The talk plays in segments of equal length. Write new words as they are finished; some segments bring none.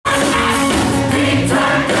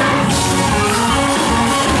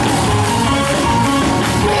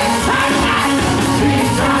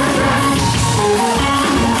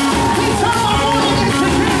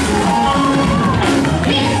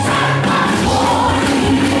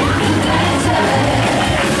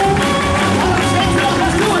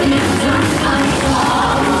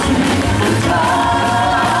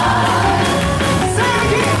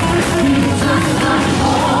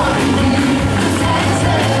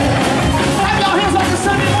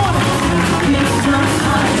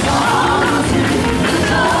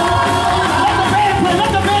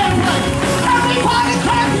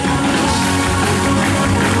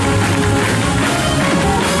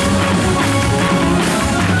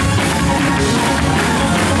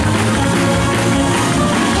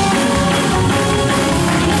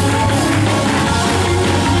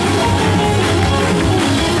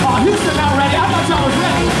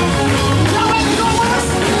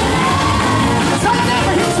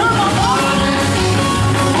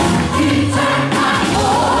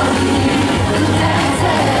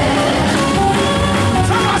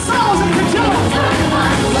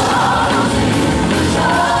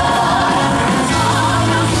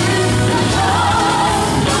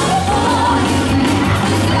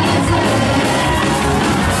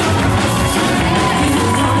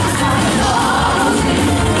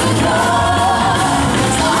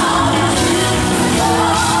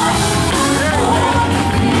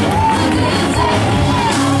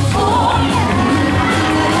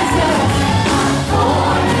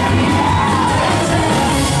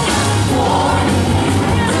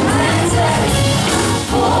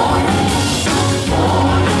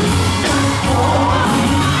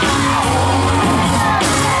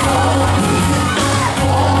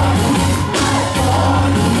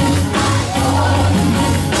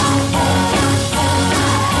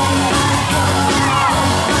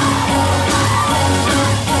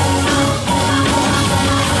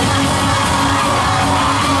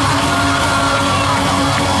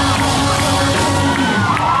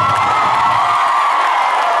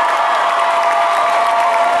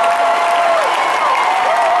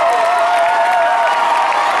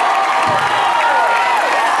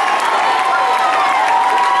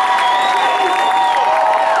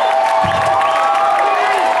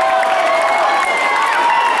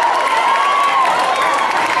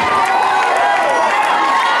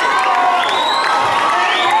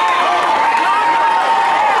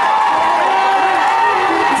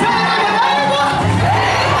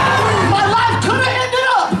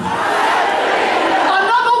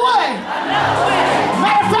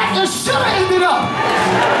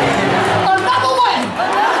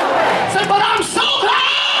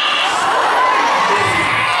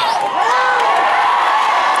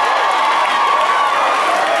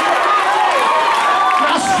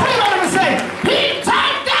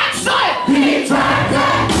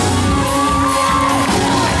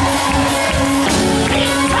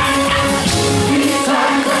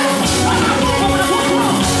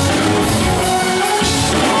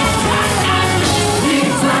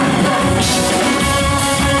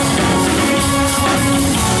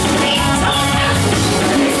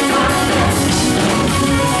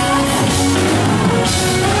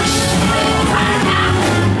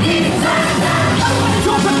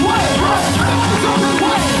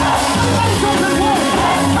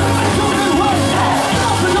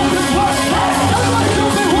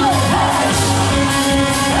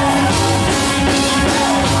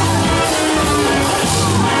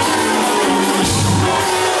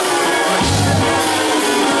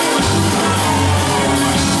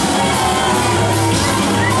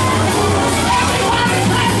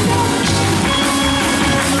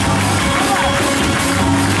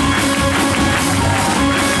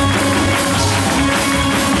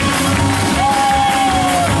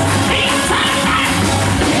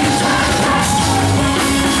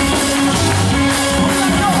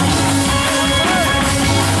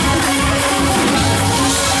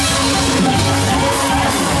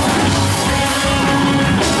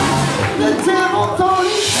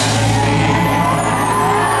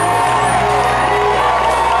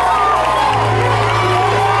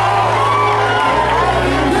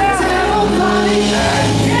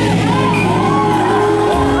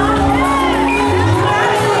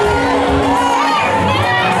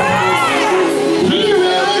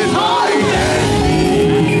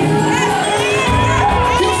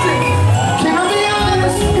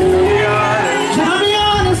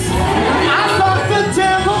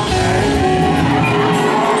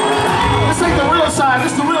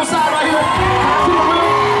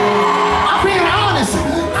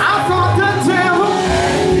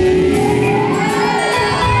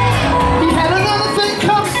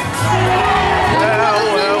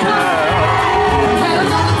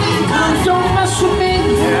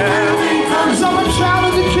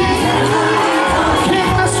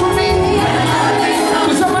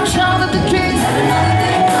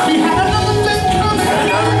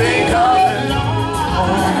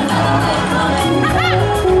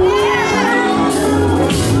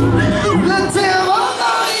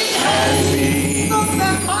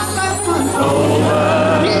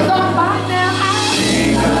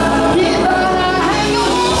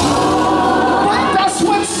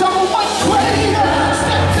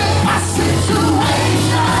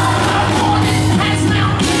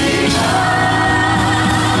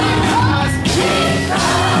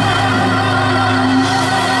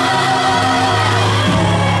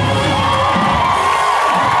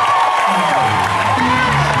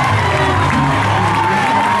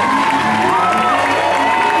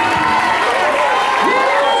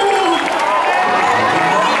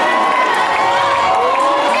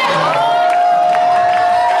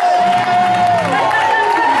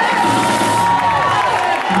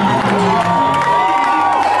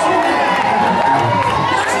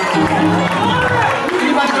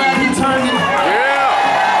Anybody glad he turned it?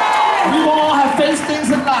 Yeah. We will all have faced things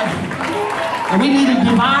in life, and we needed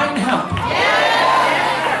divine help.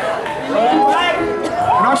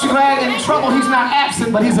 And aren't you glad in trouble he's not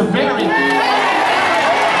absent, but he's a very...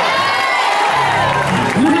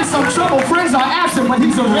 You hit some trouble, friends are absent, but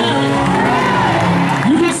he's a very...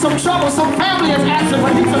 You hit some trouble, some family is absent,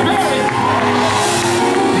 but he's a very...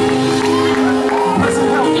 Person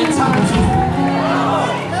help in time to...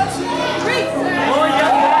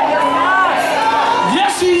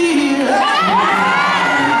 Yes, he is.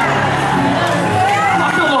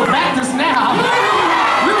 I feel a little Baptist now.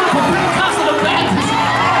 We were for Pentecostal Baptist.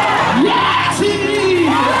 Yes, he is.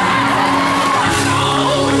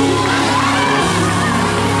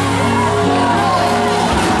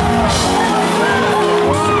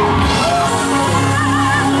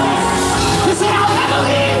 He said, I'll never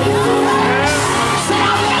leave you. He said,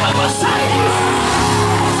 I'll never forsake you.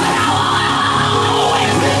 He said, I'll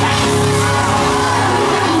always be there.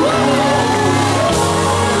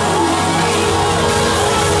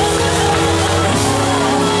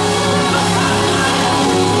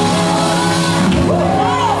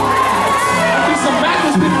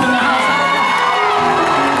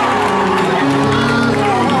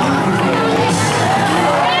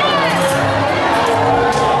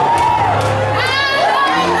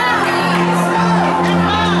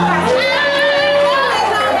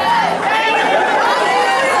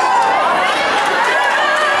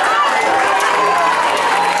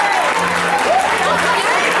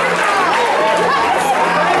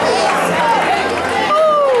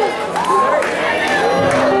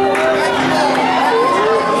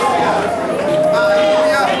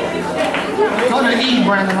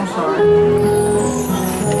 Brandon, I'm sorry.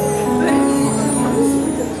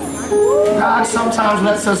 God sometimes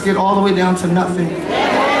lets us get all the way down to nothing,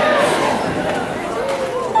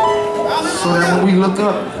 so that when we look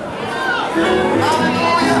up,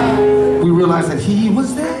 we realize that He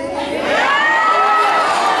was there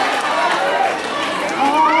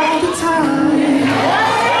all the time.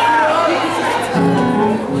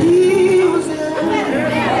 He was there.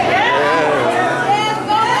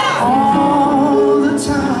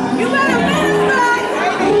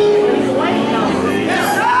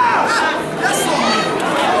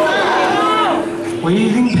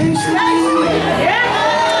 Waiting patiently,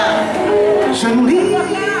 patiently.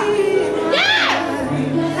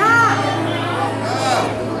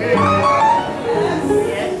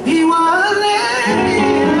 He was there.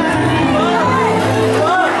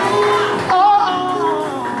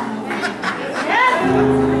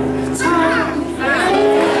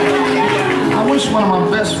 I wish one of my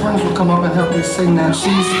best friends would come up and help me sing that.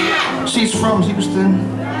 She's from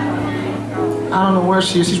Houston. I don't know where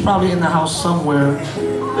she is. She's probably in the house somewhere.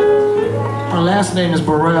 Her last name is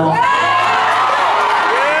Burrell. If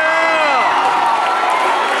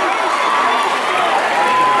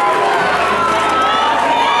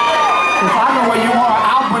I know where you are,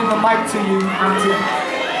 I'll bring the mic to you.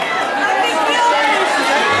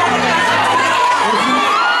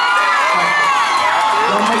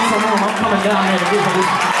 Don't make some room. I'm coming down there to give her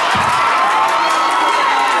this.